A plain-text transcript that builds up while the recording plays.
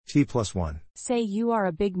T plus 1. Say you are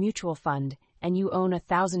a big mutual fund and you own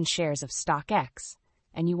 1,000 shares of stock X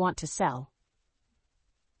and you want to sell.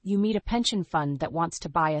 You meet a pension fund that wants to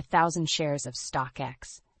buy 1,000 shares of stock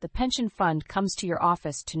X. The pension fund comes to your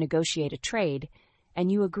office to negotiate a trade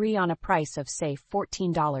and you agree on a price of, say,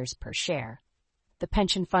 $14 per share. The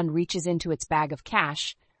pension fund reaches into its bag of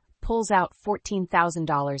cash, pulls out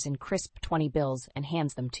 $14,000 in crisp 20 bills and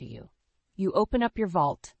hands them to you. You open up your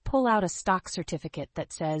vault, pull out a stock certificate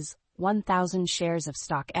that says 1,000 shares of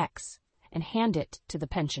stock X, and hand it to the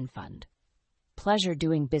pension fund. Pleasure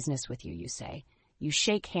doing business with you, you say. You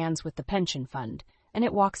shake hands with the pension fund, and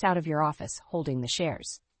it walks out of your office holding the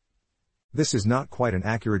shares. This is not quite an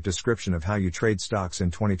accurate description of how you trade stocks in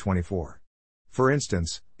 2024. For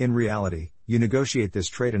instance, in reality, you negotiate this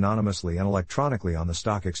trade anonymously and electronically on the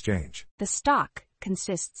stock exchange. The stock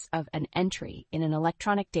consists of an entry in an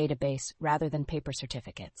electronic database rather than paper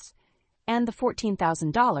certificates, and the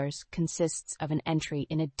 $14,000 consists of an entry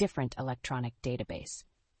in a different electronic database.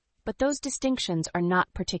 But those distinctions are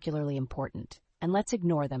not particularly important, and let's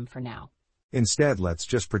ignore them for now. Instead, let's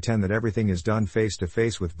just pretend that everything is done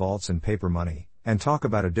face-to-face with vaults and paper money, and talk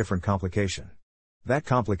about a different complication. That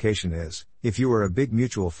complication is, if you are a big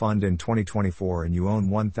mutual fund in 2024 and you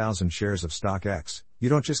own 1,000 shares of stock X, you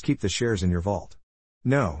don't just keep the shares in your vault.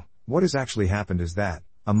 No, what has actually happened is that,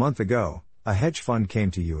 a month ago, a hedge fund came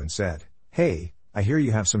to you and said, "Hey, I hear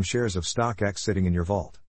you have some shares of stock X sitting in your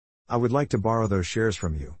vault. I would like to borrow those shares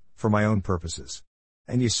from you, for my own purposes."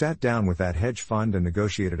 And you sat down with that hedge fund and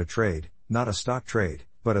negotiated a trade, not a stock trade,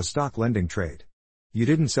 but a stock lending trade. You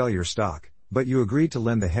didn't sell your stock, but you agreed to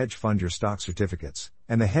lend the hedge fund your stock certificates,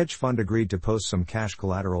 and the hedge fund agreed to post some cash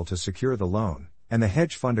collateral to secure the loan, and the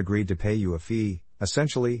hedge fund agreed to pay you a fee,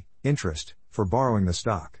 essentially, interest, for borrowing the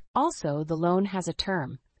stock. Also, the loan has a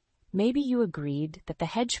term. Maybe you agreed that the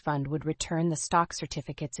hedge fund would return the stock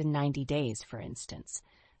certificates in 90 days, for instance.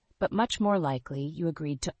 But much more likely, you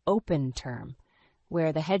agreed to open term,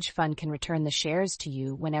 where the hedge fund can return the shares to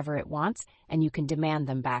you whenever it wants, and you can demand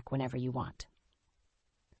them back whenever you want.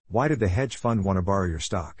 Why did the hedge fund want to borrow your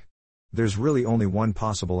stock? There's really only one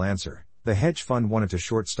possible answer. The hedge fund wanted to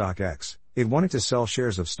short stock X. It wanted to sell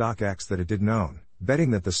shares of stock X that it didn't own,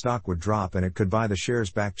 betting that the stock would drop and it could buy the shares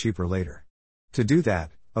back cheaper later. To do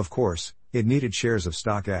that, of course, it needed shares of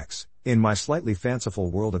stock X. In my slightly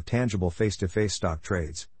fanciful world of tangible face-to-face stock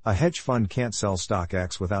trades, a hedge fund can't sell stock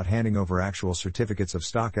X without handing over actual certificates of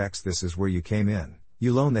stock X. This is where you came in.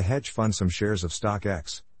 You loaned the hedge fund some shares of stock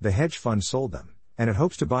X, the hedge fund sold them, and it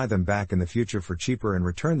hopes to buy them back in the future for cheaper and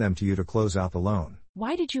return them to you to close out the loan.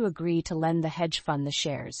 Why did you agree to lend the hedge fund the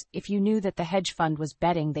shares if you knew that the hedge fund was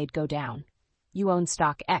betting they'd go down? You own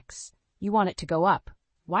stock X. You want it to go up.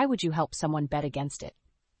 Why would you help someone bet against it?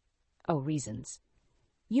 Oh, reasons.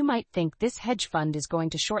 You might think this hedge fund is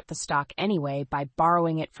going to short the stock anyway by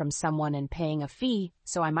borrowing it from someone and paying a fee,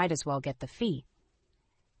 so I might as well get the fee.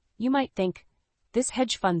 You might think, this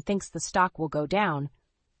hedge fund thinks the stock will go down,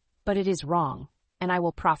 but it is wrong, and I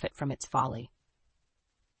will profit from its folly.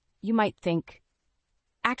 You might think,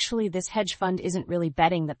 actually this hedge fund isn't really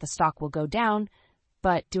betting that the stock will go down,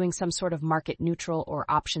 but doing some sort of market neutral or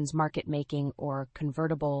options market making or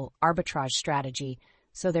convertible arbitrage strategy,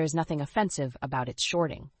 so there's nothing offensive about its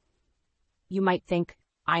shorting. You might think,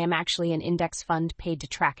 I am actually an index fund paid to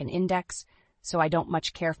track an index, so I don't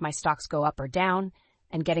much care if my stocks go up or down,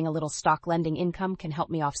 and getting a little stock lending income can help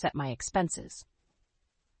me offset my expenses.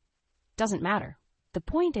 Doesn't matter. The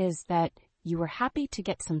point is that you were happy to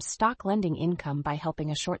get some stock lending income by helping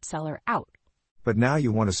a short seller out. But now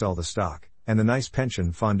you want to sell the stock, and the nice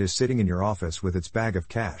pension fund is sitting in your office with its bag of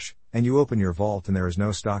cash, and you open your vault and there is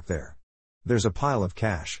no stock there. There's a pile of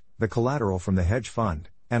cash, the collateral from the hedge fund,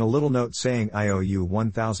 and a little note saying I owe you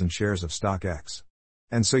 1,000 shares of stock X.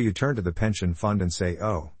 And so you turn to the pension fund and say,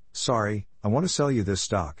 "Oh, sorry, I want to sell you this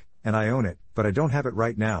stock, and I own it, but I don't have it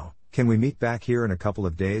right now. Can we meet back here in a couple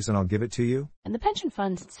of days and I'll give it to you?" And the pension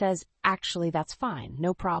fund says, actually, that's fine,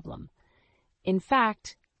 no problem. In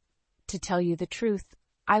fact, to tell you the truth,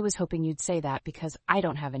 I was hoping you'd say that because I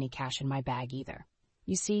don't have any cash in my bag either.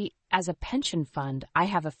 You see, as a pension fund, I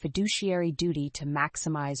have a fiduciary duty to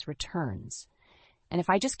maximize returns. And if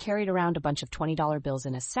I just carried around a bunch of $20 bills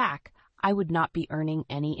in a sack, I would not be earning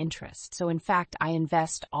any interest. So in fact, I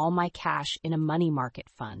invest all my cash in a money market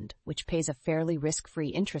fund, which pays a fairly risk-free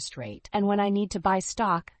interest rate. And when I need to buy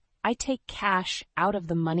stock, I take cash out of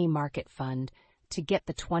the money market fund to get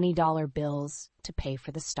the $20 bills to pay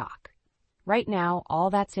for the stock. Right now, all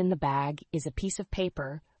that's in the bag is a piece of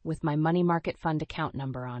paper with my money market fund account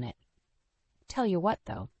number on it. Tell you what,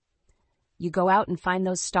 though. You go out and find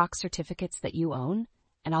those stock certificates that you own,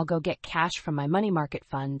 and I'll go get cash from my money market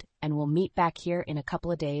fund, and we'll meet back here in a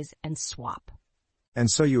couple of days and swap. And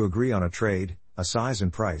so you agree on a trade, a size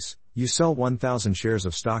and price. You sell 1,000 shares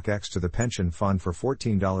of stock X to the pension fund for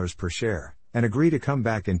 $14 per share, and agree to come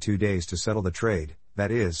back in 2 days to settle the trade,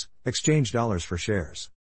 that is, exchange dollars for shares.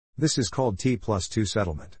 This is called T+2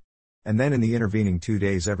 settlement. And then in the intervening 2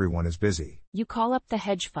 days everyone is busy. You call up the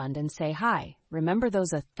hedge fund and say, "Hi, remember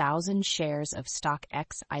those 1,000 shares of stock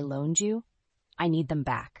X I loaned you? I need them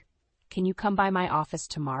back. Can you come by my office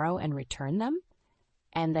tomorrow and return them?"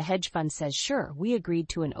 And the hedge fund says, "Sure, we agreed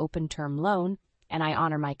to an open-term loan, and I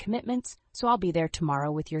honor my commitments, so I'll be there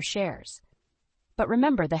tomorrow with your shares." But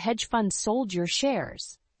remember, the hedge fund sold your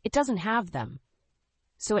shares. It doesn't have them.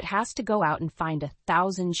 So it has to go out and find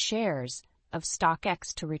 1,000 shares of stock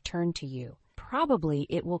X to return to you. Probably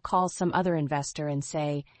it will call some other investor and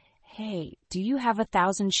say, "Hey, do you have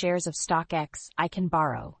 1,000 shares of stock X I can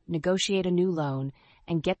borrow, negotiate a new loan,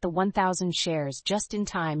 and get the 1,000 shares just in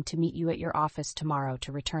time to meet you at your office tomorrow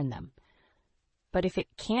to return them?" But if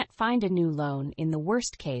it can't find a new loan, in the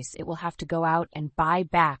worst case, it will have to go out and buy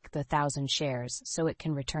back the 1,000 shares so it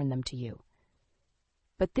can return them to you.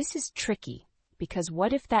 But this is tricky, because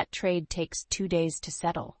what if that trade takes 2 days to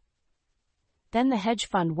settle? Then the hedge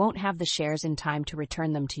fund won't have the shares in time to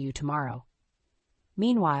return them to you tomorrow.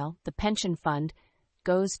 Meanwhile, the pension fund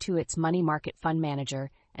goes to its money market fund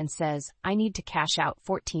manager and says, "I need to cash out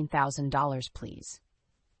 $14,000, please."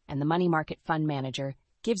 And the money market fund manager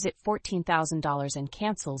gives it $14,000 and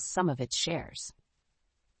cancels some of its shares.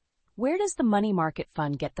 Where does the money market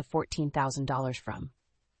fund get the $14,000 from?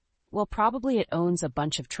 Well, probably it owns a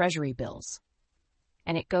bunch of treasury bills,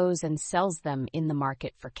 and it goes and sells them in the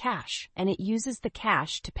market for cash, and it uses the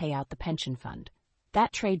cash to pay out the pension fund.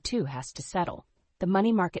 That trade too has to settle. The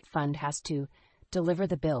money market fund has to deliver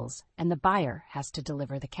the bills, and the buyer has to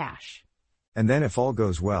deliver the cash. And then if all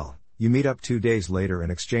goes well, you meet up 2 days later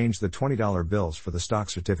and exchange the $20 bills for the stock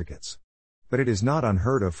certificates. But it is not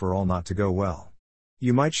unheard of for all not to go well.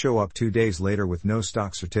 You might show up 2 days later with no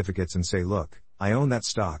stock certificates and say, "Look, I own that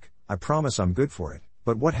stock, I promise I'm good for it,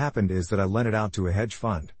 but what happened is that I lent it out to a hedge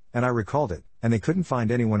fund, and I recalled it, and they couldn't find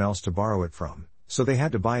anyone else to borrow it from, so they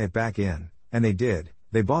had to buy it back in, and they did.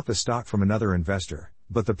 They bought the stock from another investor,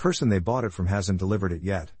 but the person they bought it from hasn't delivered it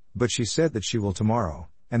yet, but she said that she will tomorrow,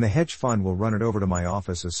 and the hedge fund will run it over to my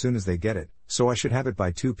office as soon as they get it, so I should have it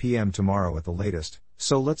by 2 p.m. tomorrow at the latest,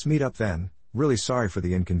 so let's meet up then, really sorry for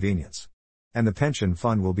the inconvenience." And the pension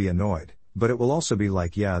fund will be annoyed, but it will also be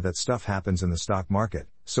like, "Yeah, that stuff happens in the stock market,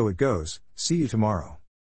 so it goes, see you tomorrow."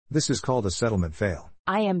 This is called a settlement fail.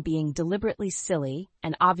 I am being deliberately silly,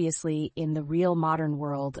 and obviously in the real modern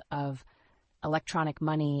world of electronic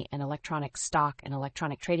money and electronic stock and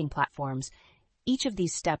electronic trading platforms, each of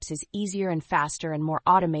these steps is easier and faster and more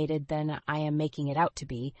automated than I am making it out to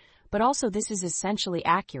be, but also this is essentially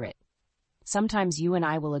accurate. Sometimes you and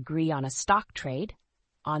I will agree on a stock trade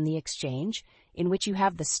on the exchange in which you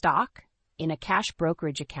have the stock in a cash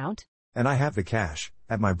brokerage account, and I have the cash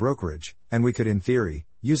at my brokerage, and we could, in theory,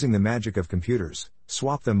 using the magic of computers,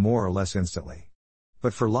 swap them more or less instantly.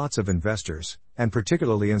 But for lots of investors, and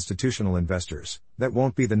particularly institutional investors, that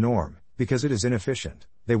won't be the norm, because it is inefficient.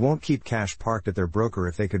 They won't keep cash parked at their broker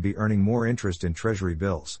if they could be earning more interest in treasury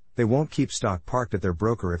bills. They won't keep stock parked at their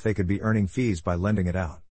broker if they could be earning fees by lending it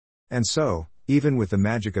out. And so, even with the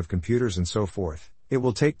magic of computers and so forth, it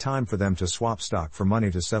will take time for them to swap stock for money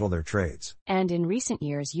to settle their trades. And in recent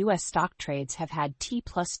years, U.S. stock trades have had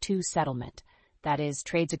T+2 settlement. That is,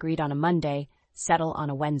 trades agreed on a Monday, settle on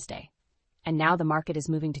a Wednesday. And now the market is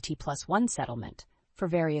moving to T+1 settlement, for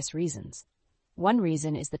various reasons. One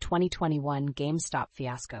reason is the 2021 GameStop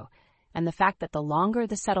fiasco, and the fact that the longer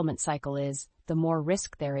the settlement cycle is, the more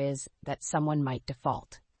risk there is that someone might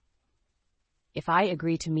default. If I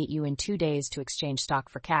agree to meet you in 2 days to exchange stock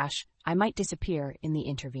for cash, I might disappear in the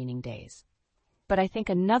intervening days. But I think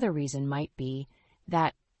another reason might be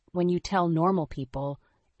that when you tell normal people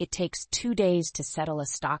it takes 2 days to settle a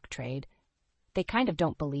stock trade, they kind of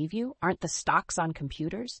don't believe you. Aren't the stocks on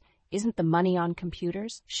computers? Isn't the money on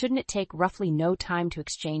computers? Shouldn't it take roughly no time to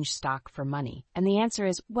exchange stock for money? And the answer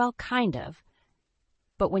is, well, kind of.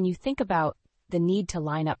 But when you think about the need to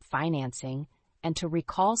line up financing and to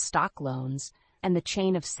recall stock loans and the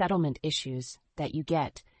chain of settlement issues that you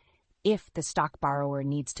get if the stock borrower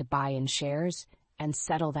needs to buy in shares and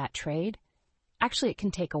settle that trade, actually it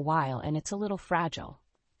can take a while and it's a little fragile.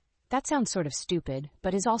 That sounds sort of stupid,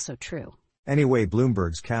 but is also true. Anyway,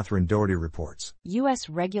 Bloomberg's Catherine Doherty reports, U.S.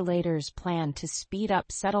 regulators' plan to speed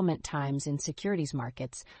up settlement times in securities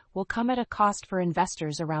markets will come at a cost for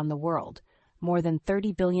investors around the world, more than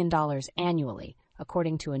 $30 billion annually,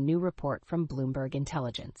 according to a new report from Bloomberg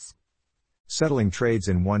Intelligence. Settling trades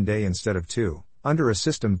in 1 day instead of 2, under a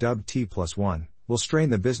system dubbed T+1, will strain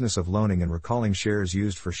the business of loaning and recalling shares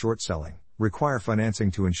used for short selling, require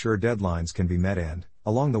financing to ensure deadlines can be met and,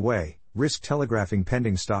 along the way, risk telegraphing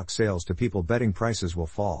pending stock sales to people betting prices will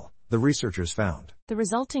fall, the researchers found. The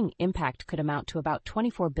resulting impact could amount to about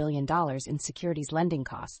 $24 billion in securities lending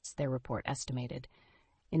costs, their report estimated.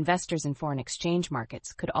 Investors in foreign exchange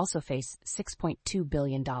markets could also face $6.2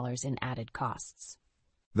 billion in added costs.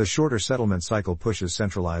 The shorter settlement cycle pushes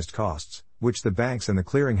centralized costs, which the banks and the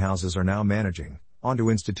clearinghouses are now managing, onto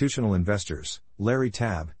institutional investors, Larry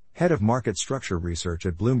Tabb, head of market structure research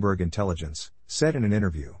at Bloomberg Intelligence, said in an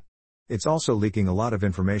interview. It's also leaking a lot of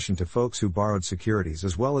information to folks who borrowed securities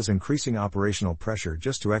as well as increasing operational pressure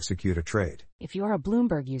just to execute a trade. If you're a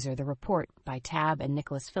Bloomberg user, the report by Tabb and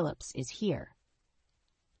Nicholas Phillips is here.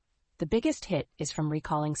 The biggest hit is from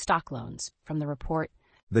recalling stock loans. From the report,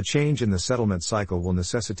 the change in the settlement cycle will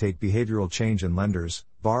necessitate behavioral change in lenders,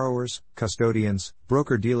 borrowers, custodians,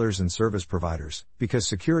 broker-dealers and service providers, because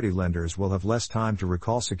security lenders will have less time to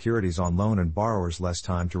recall securities on loan and borrowers less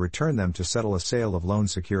time to return them to settle a sale of loan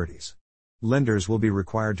securities. Lenders will be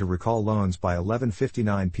required to recall loans by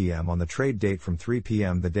 11:59 p.m. on the trade date from 3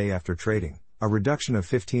 p.m. the day after trading, a reduction of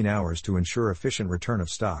 15 hours to ensure efficient return of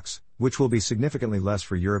stocks, which will be significantly less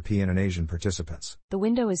for European and Asian participants. The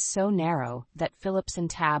window is so narrow that Phillips and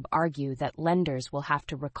Tabb argue that lenders will have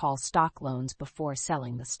to recall stock loans before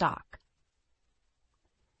selling the stock.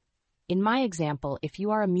 In my example, if you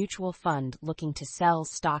are a mutual fund looking to sell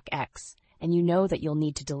stock X, and you know that you'll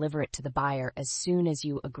need to deliver it to the buyer as soon as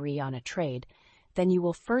you agree on a trade, then you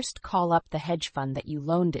will first call up the hedge fund that you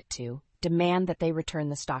loaned it to, demand that they return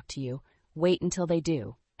the stock to you, wait until they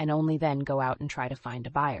do, and only then go out and try to find a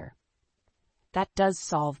buyer. That does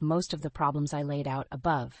solve most of the problems I laid out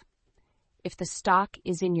above. If the stock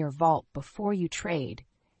is in your vault before you trade,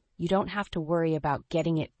 you don't have to worry about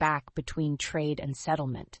getting it back between trade and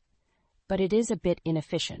settlement. But it is a bit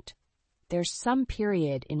inefficient. There's some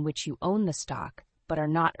period in which you own the stock, but are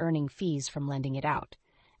not earning fees from lending it out,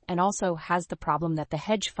 and also has the problem that the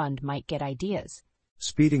hedge fund might get ideas.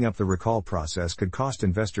 Speeding up the recall process could cost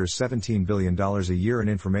investors $17 billion a year in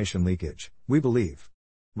information leakage, we believe.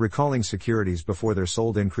 Recalling securities before they're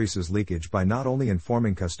sold increases leakage by not only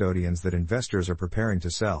informing custodians that investors are preparing to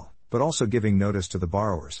sell, but also giving notice to the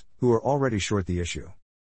borrowers, who are already short the issue.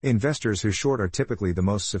 Investors who short are typically the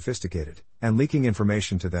most sophisticated, and leaking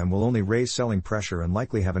information to them will only raise selling pressure and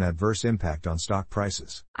likely have an adverse impact on stock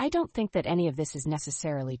prices. I don't think that any of this is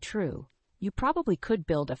necessarily true. You probably could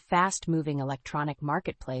build a fast-moving electronic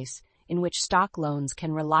marketplace in which stock loans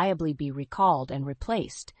can reliably be recalled and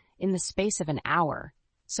replaced in the space of an hour,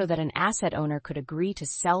 so that an asset owner could agree to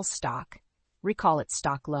sell stock, recall its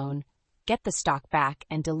stock loan, get the stock back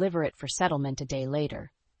and deliver it for settlement a day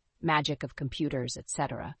later. Magic of computers,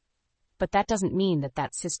 etc. But that doesn't mean that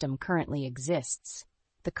that system currently exists.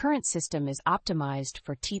 The current system is optimized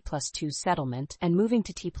for T+2 settlement, and moving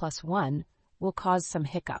to T+1 will cause some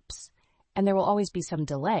hiccups. And there will always be some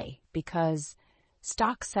delay, because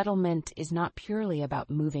stock settlement is not purely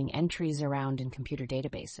about moving entries around in computer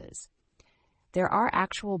databases. There are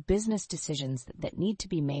actual business decisions that need to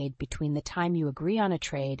be made between the time you agree on a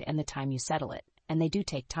trade and the time you settle it, and they do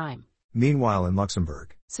take time. Meanwhile in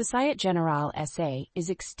Luxembourg, Societe Generale SA is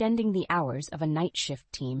extending the hours of a night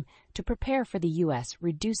shift team to prepare for the U.S.,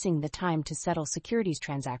 reducing the time to settle securities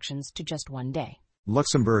transactions to just 1 day.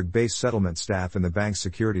 Luxembourg-based settlement staff in the bank's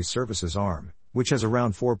securities services arm, which has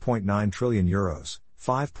around €4.9 trillion,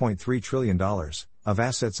 $5.3 trillion, of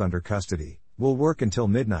assets under custody, will work until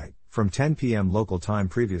midnight, from 10 p.m. local time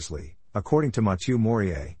previously, according to Mathieu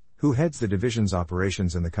Maurier, who heads the division's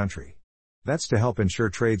operations in the country. That's to help ensure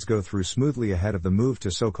trades go through smoothly ahead of the move to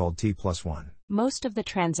so-called T+1. Most of the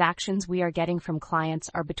transactions we are getting from clients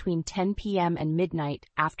are between 10 p.m. and midnight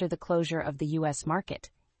after the closure of the U.S. market,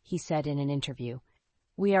 he said in an interview.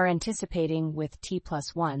 We are anticipating with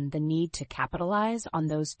T+1 the need to capitalize on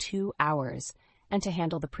those 2 hours and to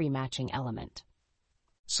handle the pre-matching element.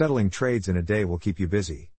 Settling trades in a day will keep you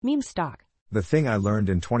busy. Meme stock. The thing I learned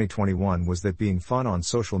in 2021 was that being fun on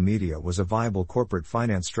social media was a viable corporate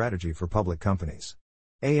finance strategy for public companies.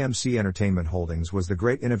 AMC Entertainment Holdings was the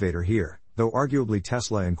great innovator here, though arguably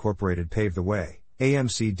Tesla Incorporated paved the way.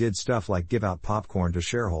 AMC did stuff like give out popcorn to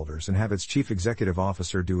shareholders and have its chief executive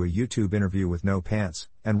officer do a YouTube interview with no pants,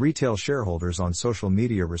 and retail shareholders on social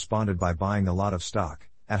media responded by buying a lot of stock,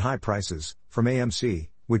 at high prices, from AMC,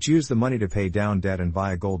 which used the money to pay down debt and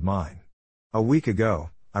buy a gold mine. A week ago,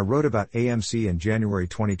 I wrote about AMC in January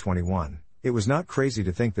 2021, It was not crazy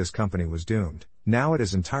to think this company was doomed. Now it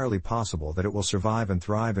is entirely possible that it will survive and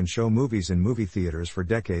thrive and show movies in movie theaters for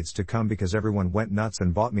decades to come because everyone went nuts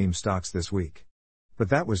and bought meme stocks this week. But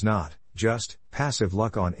that was not just passive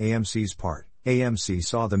luck on AMC's part. AMC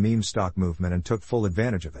saw the meme stock movement and took full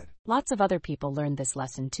advantage of it. Lots of other people learned this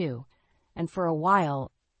lesson too. And for a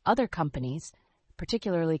while, other companies,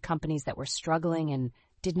 particularly companies that were struggling and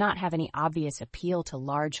did not have any obvious appeal to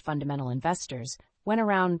large fundamental investors, went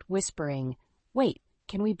around whispering, "Wait,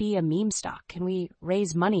 can we be a meme stock? Can we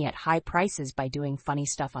raise money at high prices by doing funny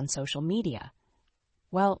stuff on social media?"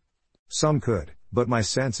 Well, some could, but my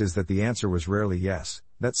sense is that the answer was rarely yes,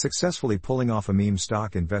 that successfully pulling off a meme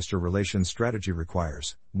stock investor relations strategy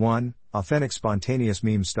requires 1. Authentic spontaneous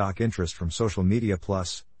meme stock interest from social media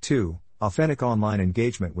plus 2. Authentic online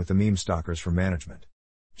engagement with the meme stockers from management.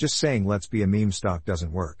 Just saying let's be a meme stock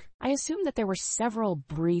doesn't work. I assume that there were several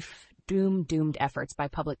brief, doomed efforts by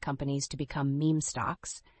public companies to become meme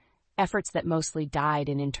stocks, efforts that mostly died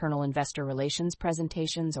in internal investor relations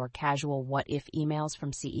presentations or casual what-if emails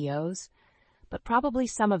from CEOs, but probably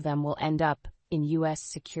some of them will end up in U.S.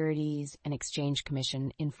 Securities and Exchange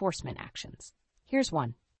Commission enforcement actions. Here's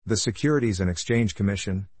one. The Securities and Exchange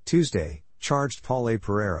Commission, Tuesday, charged Paul A.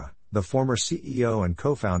 Pereira, the former CEO and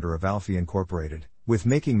co-founder of Alfie Incorporated, with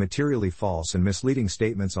making materially false and misleading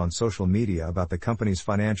statements on social media about the company's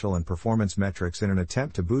financial and performance metrics in an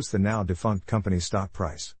attempt to boost the now-defunct company's stock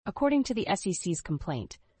price. According to the SEC's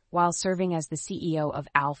complaint, while serving as the CEO of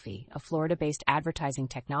Alfie, a Florida-based advertising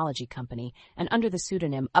technology company, and under the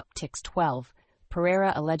pseudonym Uptix12,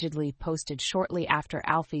 Pereira allegedly posted shortly after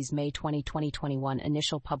Alfie's May 2021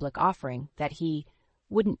 initial public offering that he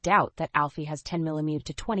wouldn't doubt that Alfie has $10 million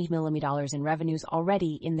to $20 million in revenues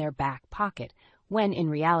already in their back pocket, when in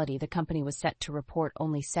reality the company was set to report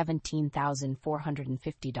only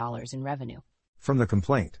 $17,450 in revenue. From the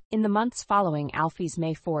complaint. In the months following Alfie's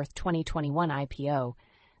May 4, 2021 IPO,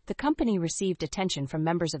 the company received attention from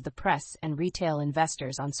members of the press and retail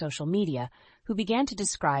investors on social media who began to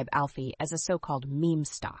describe Alfie as a so-called meme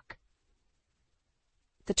stock.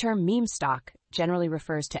 The term meme stock generally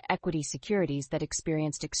refers to equity securities that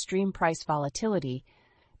experienced extreme price volatility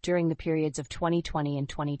during the periods of 2020 and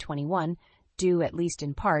 2021, due at least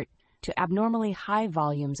in part to abnormally high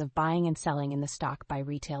volumes of buying and selling in the stock by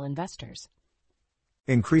retail investors.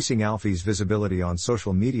 Increasing Alfie's visibility on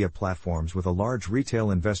social media platforms with a large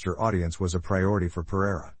retail investor audience was a priority for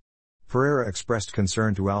Pereira. Pereira expressed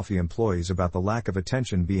concern to Alfie employees about the lack of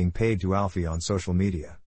attention being paid to Alfie on social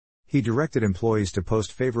media. He directed employees to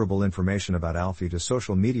post favorable information about Alfie to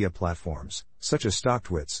social media platforms, such as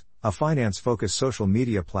StockTwits, a finance-focused social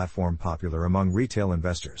media platform popular among retail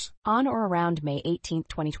investors. On or around May 18,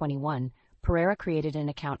 2021, Pereira created an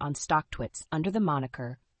account on StockTwits under the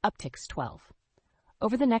moniker Uptix12.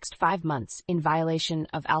 Over the next 5 months, in violation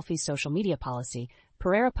of Alfie's social media policy,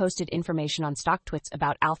 Pereira posted information on StockTwits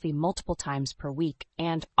about Alfie multiple times per week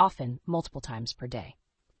and often multiple times per day.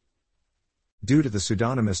 Due to the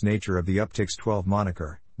pseudonymous nature of the Uptix12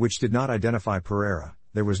 moniker, which did not identify Pereira,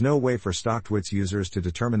 there was no way for StockTwits users to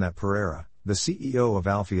determine that Pereira, the CEO of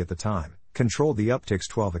Alfie at the time, controlled the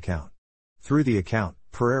Uptix12 account. Through the account,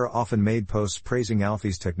 Pereira often made posts praising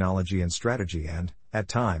Alfie's technology and strategy and, at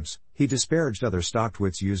times, he disparaged other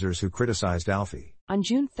StockTwits users who criticized Alfie. On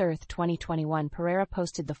June 3, 2021, Pereira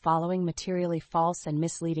posted the following materially false and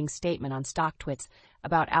misleading statement on StockTwits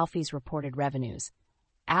about Alfie's reported revenues.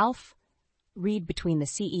 Alf, read between the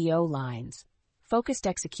CEO lines. Focused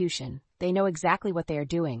execution. They know exactly what they are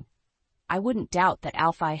doing. I wouldn't doubt that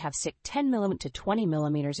Alfie have sick 10 mm to 20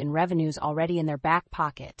 mm in revenues already in their back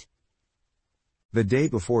pocket. The day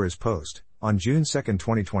before his post, on June 2,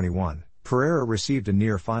 2021, Pereira received a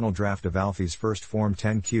near-final draft of Alfie's first Form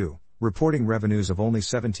 10-Q, reporting revenues of only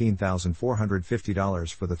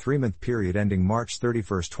 $17,450 for the 3-month period ending March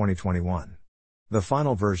 31, 2021. The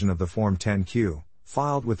final version of the Form 10-Q,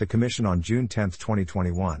 filed with the Commission on June 10,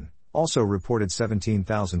 2021, also reported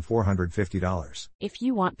 $17,450. If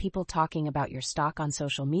you want people talking about your stock on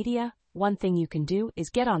social media, one thing you can do is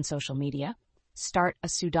get on social media, start a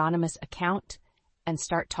pseudonymous account, and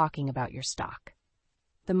start talking about your stock.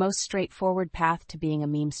 The most straightforward path to being a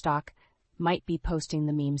meme stock might be posting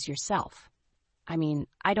the memes yourself. I mean,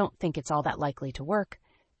 I don't think it's all that likely to work,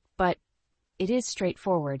 but it is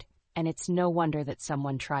straightforward, and it's no wonder that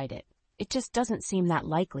someone tried it. It just doesn't seem that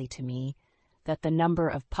likely to me that the number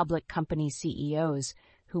of public company CEOs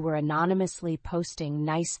who were anonymously posting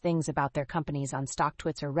nice things about their companies on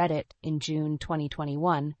StockTwits or Reddit in June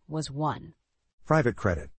 2021 was 1. Private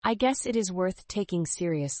credit. I guess it is worth taking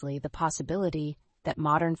seriously the possibility that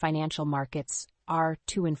modern financial markets are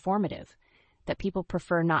too informative, that people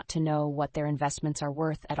prefer not to know what their investments are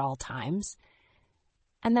worth at all times,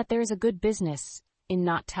 and that there is a good business in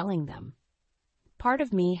not telling them. Part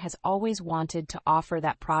of me has always wanted to offer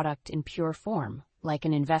that product in pure form, like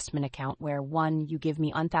an investment account where 1, you give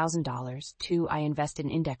me $1,000, 2, I invest in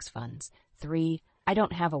index funds, 3, I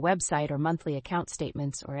don't have a website or monthly account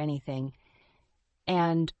statements or anything,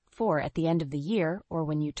 and 4, at the end of the year, or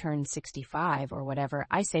when you turn 65 or whatever,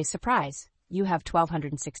 I say, surprise, you have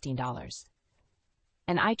 $1,216.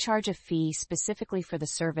 And I charge a fee specifically for the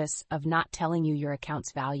service of not telling you your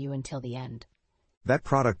account's value until the end. That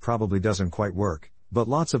product probably doesn't quite work, but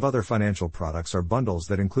lots of other financial products are bundles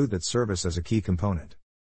that include that service as a key component.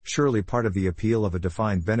 Surely part of the appeal of a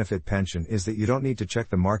defined benefit pension is that you don't need to check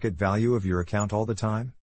the market value of your account all the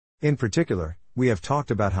time? In particular, we have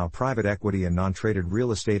talked about how private equity and non-traded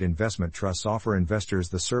real estate investment trusts offer investors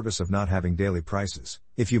the service of not having daily prices.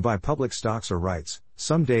 If you buy public stocks or REITs,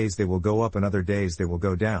 some days they will go up and other days they will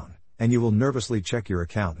go down, and you will nervously check your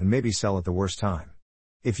account and maybe sell at the worst time.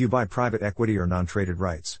 If you buy private equity or non-traded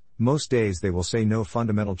REITs, most days they will say no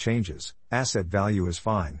fundamental changes, asset value is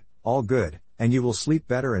fine, all good, and you will sleep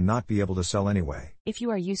better and not be able to sell anyway. If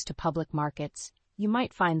you are used to public markets, you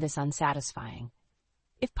might find this unsatisfying.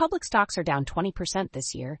 If public stocks are down 20%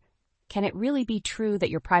 this year, can it really be true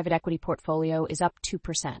that your private equity portfolio is up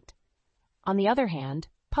 2%? On the other hand,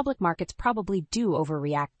 public markets probably do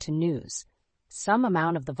overreact to news. Some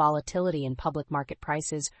amount of the volatility in public market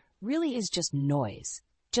prices really is just noise,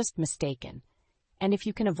 just mistaken. And if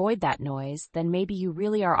you can avoid that noise, then maybe you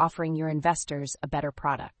really are offering your investors a better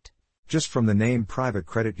product. Just from the name private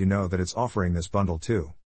credit you know that it's offering this bundle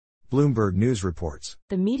too. Bloomberg News reports.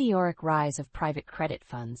 The meteoric rise of private credit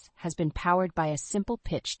funds has been powered by a simple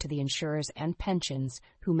pitch to the insurers and pensions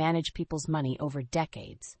who manage people's money over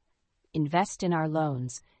decades. Invest in our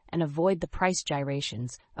loans and avoid the price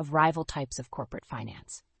gyrations of rival types of corporate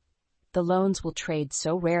finance. The loans will trade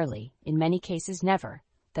so rarely, in many cases never,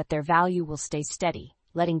 that their value will stay steady,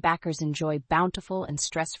 letting backers enjoy bountiful and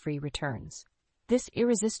stress-free returns. This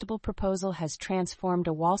irresistible proposal has transformed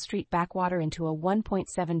a Wall Street backwater into a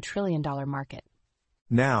 $1.7 trillion market.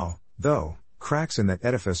 Now, though, cracks in that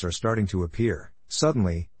edifice are starting to appear.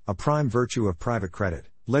 Suddenly, a prime virtue of private credit,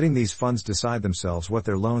 letting these funds decide themselves what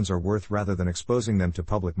their loans are worth rather than exposing them to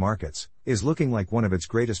public markets, is looking like one of its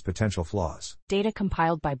greatest potential flaws. Data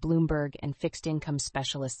compiled by Bloomberg and fixed income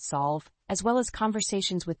specialist Solve, as well as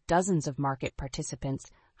conversations with dozens of market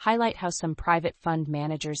participants, highlight how some private fund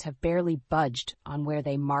managers have barely budged on where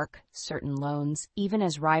they mark certain loans, even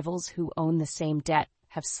as rivals who own the same debt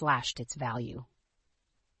have slashed its value.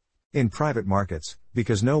 In private markets,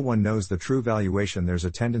 because no one knows the true valuation, there's a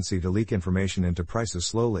tendency to leak information into prices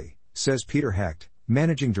slowly, says Peter Hecht,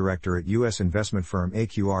 managing director at U.S. investment firm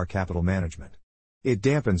AQR Capital Management. It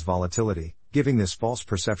dampens volatility, giving this false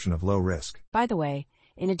perception of low risk. By the way,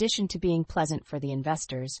 in addition to being pleasant for the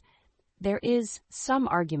investors, there is some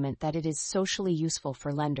argument that it is socially useful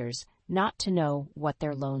for lenders not to know what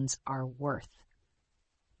their loans are worth.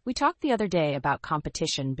 We talked the other day about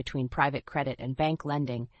competition between private credit and bank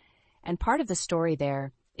lending, and part of the story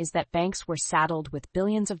there is that banks were saddled with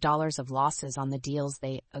billions of dollars of losses on the deals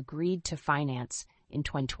they agreed to finance in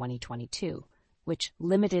 2022, which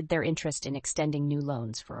limited their interest in extending new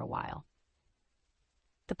loans for a while.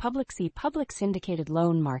 The public syndicated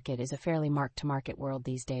loan market is a fairly mark-to-market world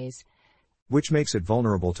these days, which makes it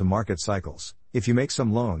vulnerable to market cycles. If you make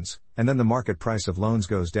some loans, and then the market price of loans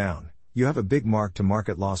goes down, you have a big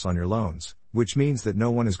mark-to-market loss on your loans, which means that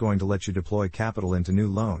no one is going to let you deploy capital into new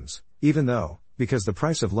loans, even though, because the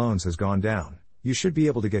price of loans has gone down, you should be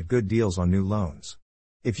able to get good deals on new loans.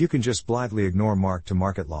 If you can just blithely ignore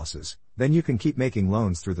mark-to-market losses, then you can keep making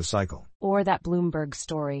loans through the cycle. Or that Bloomberg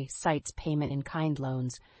story cites payment-in-kind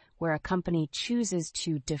loans, where a company chooses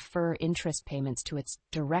to defer interest payments to its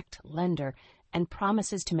direct lender and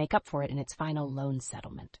promises to make up for it in its final loan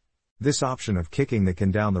settlement. This option of kicking the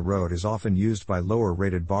can down the road is often used by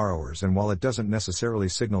lower-rated borrowers, and while it doesn't necessarily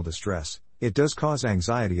signal distress, it does cause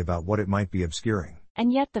anxiety about what it might be obscuring.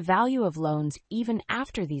 And yet the value of loans, even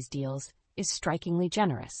after these deals, is strikingly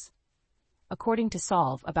generous. According to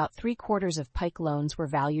Solve, about 3/4 of PIKE loans were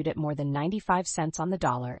valued at more than 95 cents on the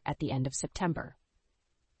dollar at the end of September.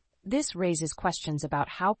 This raises questions about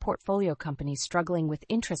how portfolio companies struggling with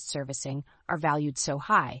interest servicing are valued so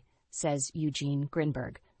high, says Eugene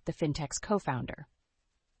Grinberg, the fintech's co-founder.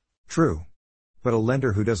 True. But a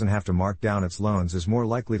lender who doesn't have to mark down its loans is more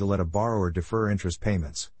likely to let a borrower defer interest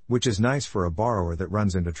payments, which is nice for a borrower that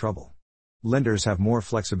runs into trouble. Lenders have more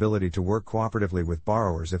flexibility to work cooperatively with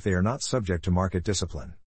borrowers if they are not subject to market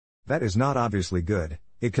discipline. That is not obviously good,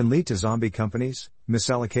 It can lead to zombie companies,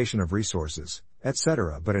 misallocation of resources,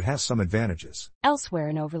 etc., but it has some advantages. Elsewhere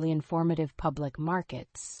in overly informative public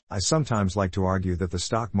markets, I sometimes like to argue that the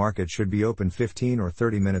stock market should be open 15 or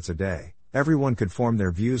 30 minutes a day. Everyone could form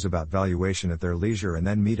their views about valuation at their leisure and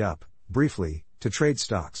then meet up, briefly, to trade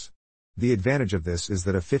stocks. The advantage of this is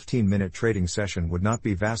that a 15-minute trading session would not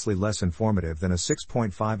be vastly less informative than a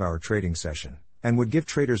 6.5-hour trading session, and would give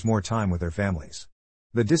traders more time with their families.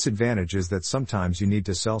 The disadvantage is that sometimes you need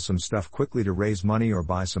to sell some stuff quickly to raise money or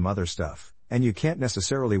buy some other stuff, and you can't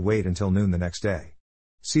necessarily wait until noon the next day.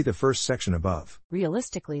 See the first section above.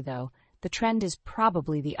 Realistically though, the trend is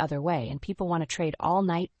probably the other way and people want to trade all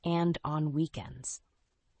night and on weekends.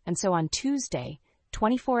 And so on Tuesday,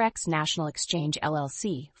 24X National Exchange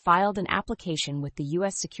LLC filed an application with the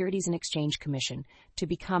U.S. Securities and Exchange Commission to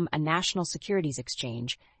become a national securities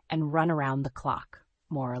exchange and run around the clock,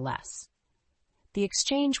 more or less. The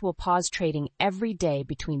exchange will pause trading every day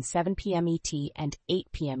between 7 p.m. ET and 8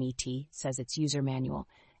 p.m. ET, says its user manual,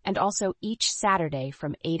 and also each Saturday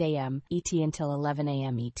from 8 a.m. ET until 11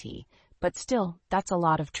 a.m. ET. But still, that's a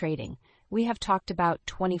lot of trading. We have talked about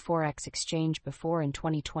 24X Exchange before in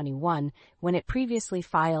 2021 when it previously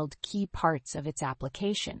filed key parts of its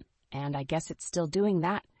application, and I guess it's still doing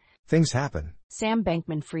that. Things happen. Sam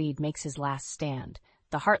Bankman-Fried makes his last stand,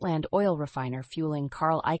 the Heartland oil refiner fueling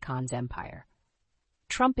Carl Icahn's empire.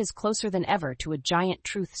 Trump is closer than ever to a giant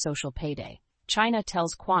truth social payday. China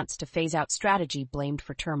tells quants to phase out strategy blamed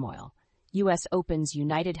for turmoil. U.S. opens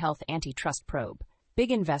United Health antitrust probe.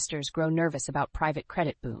 Big investors grow nervous about private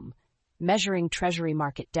credit boom. Measuring treasury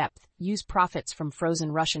market depth, use profits from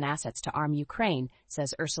frozen Russian assets to arm Ukraine,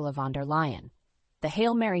 says Ursula von der Leyen. The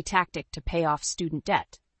Hail Mary tactic to pay off student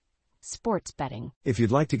debt. Sports betting. If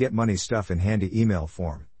you'd like to get money stuff in handy email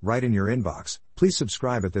form, right in your inbox, please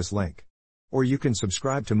subscribe at this link. Or you can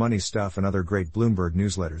subscribe to Money Stuff and other great Bloomberg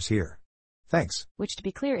newsletters here. Thanks. Which, to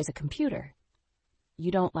be clear, is a computer.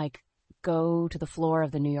 You don't, go to the floor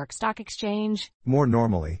of the New York Stock Exchange. More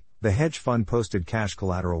normally, the hedge fund posted cash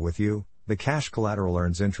collateral with you, the cash collateral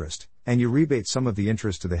earns interest, and you rebate some of the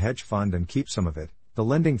interest to the hedge fund and keep some of it, the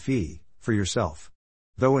lending fee, for yourself.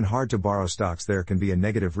 Though in hard-to-borrow stocks there can be a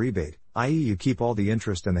negative rebate, i.e. you keep all the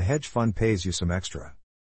interest and the hedge fund pays you some extra.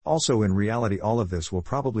 Also in reality all of this will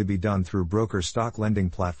probably be done through broker stock lending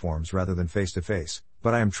platforms rather than face-to-face,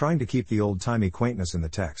 but I am trying to keep the old-timey quaintness in the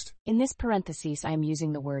text. In this parenthesis I am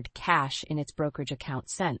using the word cash in its brokerage account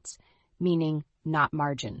sense, meaning not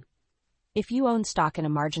margin. If you own stock in a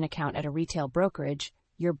margin account at a retail brokerage,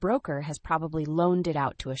 your broker has probably loaned it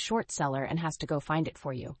out to a short seller and has to go find it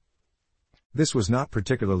for you. This was not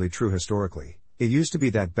particularly true historically. It used to be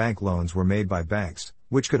that bank loans were made by banks,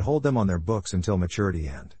 which could hold them on their books until maturity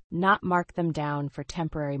and not mark them down for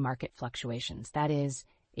temporary market fluctuations. That is,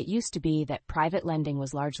 it used to be that private lending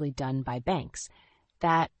was largely done by banks.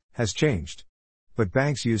 That has changed. But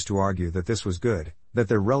banks used to argue that this was good, that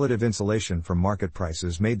their relative insulation from market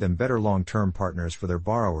prices made them better long-term partners for their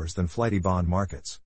borrowers than flighty bond markets.